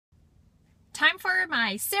Time for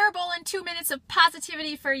my Sarah Bolen 2 minutes of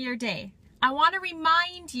positivity for your day. I want to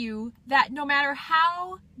remind you that no matter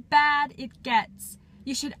how bad it gets,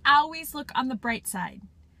 you should always look on the bright side.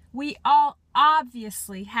 We all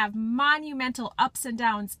obviously have monumental ups and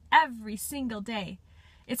downs every single day.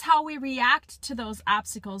 It's how we react to those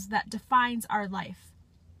obstacles that defines our life.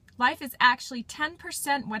 Life is actually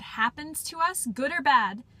 10% what happens to us, good or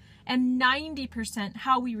bad, and 90%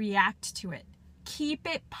 how we react to it. Keep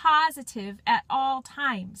it positive at all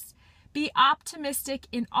times. Be optimistic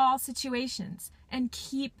in all situations and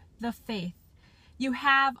keep the faith. You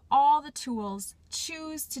have all the tools.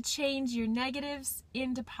 Choose to change your negatives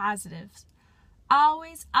into positives.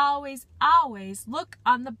 Always, always, always look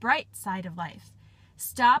on the bright side of life.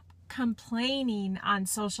 Stop complaining on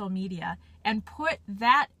social media and put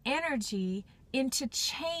that energy into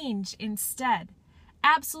change instead.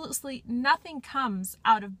 Absolutely nothing comes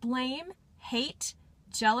out of blame, hate,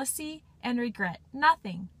 jealousy, and regret.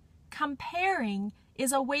 Nothing. Comparing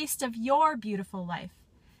is a waste of your beautiful life.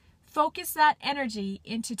 Focus that energy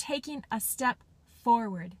into taking a step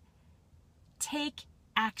forward. Take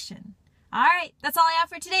action. All right, that's all I have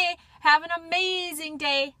for today. Have an amazing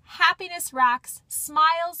day. Happiness rocks.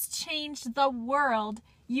 Smiles change the world.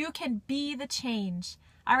 You can be the change.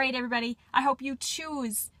 All right, everybody, I hope you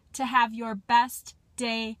choose to have your best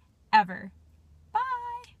day ever.